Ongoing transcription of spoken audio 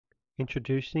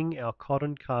Introducing our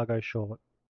cotton cargo short.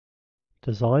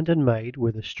 Designed and made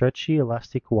with a stretchy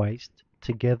elastic waist,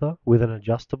 together with an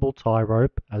adjustable tie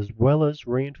rope as well as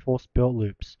reinforced belt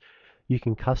loops, you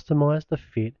can customize the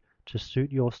fit to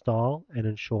suit your style and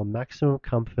ensure maximum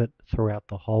comfort throughout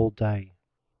the whole day.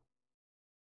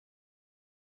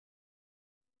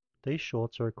 These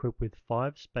shorts are equipped with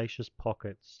 5 spacious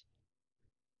pockets.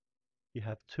 You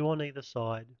have 2 on either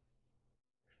side,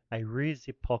 a rear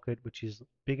zip pocket which is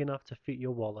big enough to fit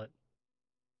your wallet,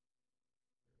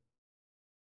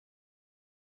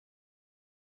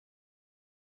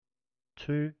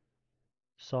 two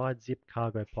side zip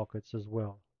cargo pockets as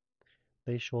well.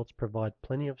 These shorts provide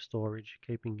plenty of storage,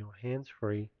 keeping your hands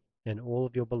free and all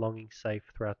of your belongings safe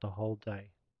throughout the whole day.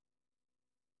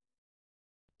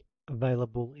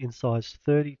 Available in size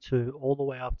 32 all the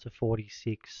way up to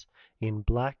 46 in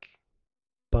black,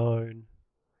 bone,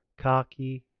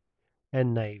 khaki,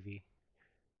 and navy.